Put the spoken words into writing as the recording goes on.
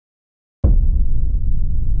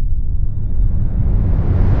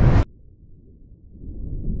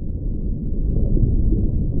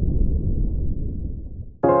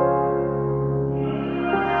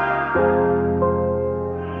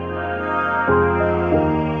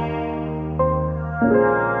I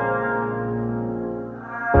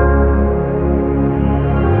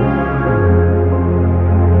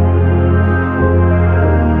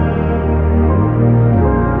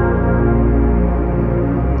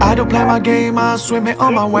don't play my game, I'm swimming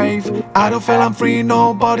on my wave. I don't feel I'm free,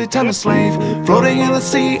 nobody tell me slave. Floating in the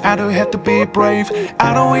sea, I don't have to be brave.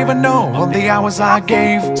 I don't even know all the hours I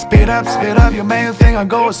gave. Speed up, you may think I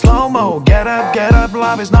go slow-mo. Get up,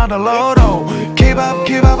 love is not a lotto. Keep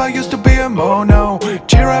up, I used to be a mono.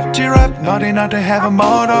 Cheer up, not enough to have a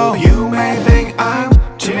motto. You may think I'm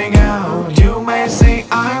chilling out, you may say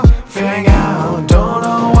I'm feeling out. Don't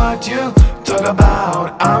know what you talk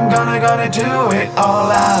about, I'm gonna do it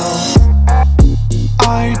all out.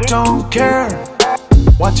 I don't care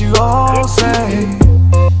what you all say.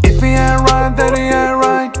 If he ain't right, then he ain't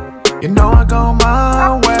right. You know I go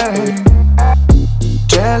my way.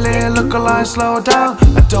 Jelly, look alive, slow down,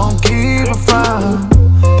 I don't give a frown.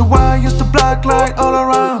 The way I used to black light all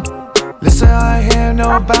around. Listen, I hear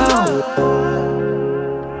no bound.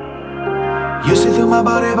 You see through my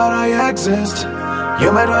body, but I exist.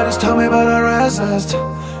 You may try to tell me, but I resist.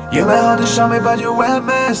 You may hold to show me, but you will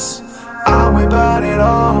miss. I will burn it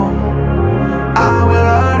all, I will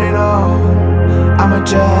earn it all. I'm a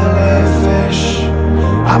jellyfish,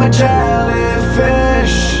 I'm a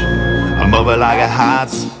jellyfish. I'm moving like a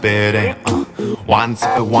heart beating, once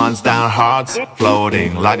down, hearts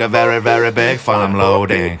floating. Like a very big fun I'm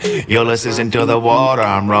loading. Ulysses into the water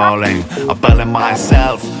I'm rolling. I'm building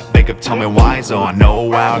myself, big up Tommy Wise, so I know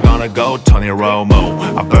where I'm gonna go, Tony Romo.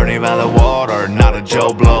 I'm burning by the water, not a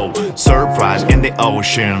Joe Blow. Surprise in the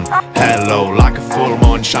ocean, hello. Like a full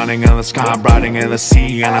moon shining in the sky, brighting in the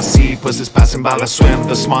sea. And I see pussies passing by the swim,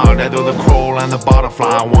 the smile, they do the crawl and the butterfly.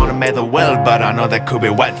 I wanna make the whale, but I know that could be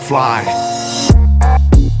wet fly.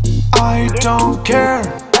 I don't care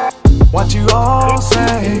what you all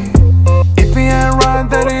say. If he ain't right,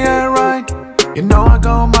 then he ain't right. You know I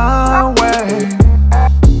go my way.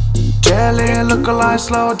 Jelly, look alive,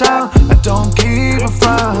 slow down, I don't give a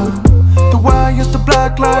frown. The way I used to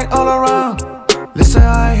black light all around. Listen,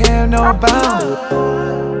 I hear no bound.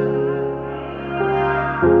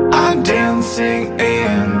 I'm dancing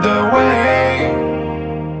in the way.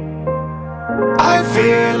 I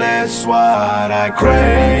feel it's what I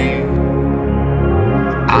crave.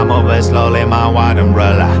 I move it slowly, my white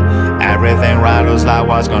umbrella. Everything rattles like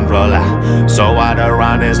what's controller. So wide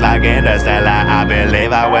around is like interstellar. I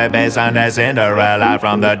believe I will be on the Cinderella.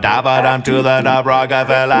 From the top bottom to the top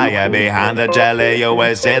Rockefeller. Yeah, behind the jelly you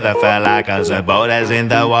will see the fella. Cause the boat is in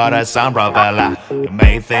the water, some propeller. You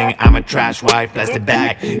may think I'm a trash white plastic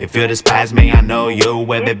bag. If you despise me, I know you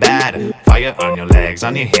will be bad. Fire on your legs,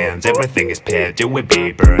 on your hands, everything is pit. You will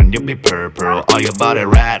be burned, you'll be purple, all your body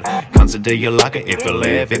red. Consider you lucky if you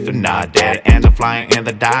live, if you're not dead. And I'm flying in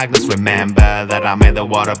the darkness, remember that I'm in the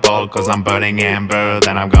water bowl, cause I'm burning amber.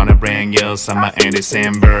 Then I'm gonna bring you summer in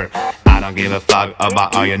December. I don't give a fuck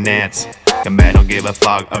about all your nets. You may don't give a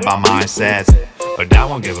fuck about my sets, but I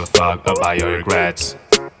won't give a fuck about your regrets.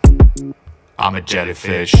 I'm a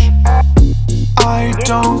jellyfish. I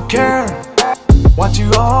don't care what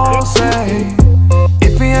you all say.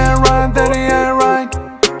 If he ain't right, then he ain't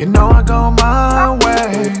right. You know I go my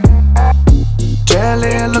way.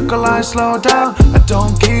 Jelly, look alive, slow down, I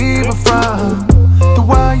don't give a frown. The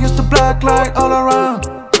way I used to black light all around.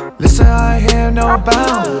 Listen, I hear no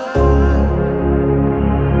bound.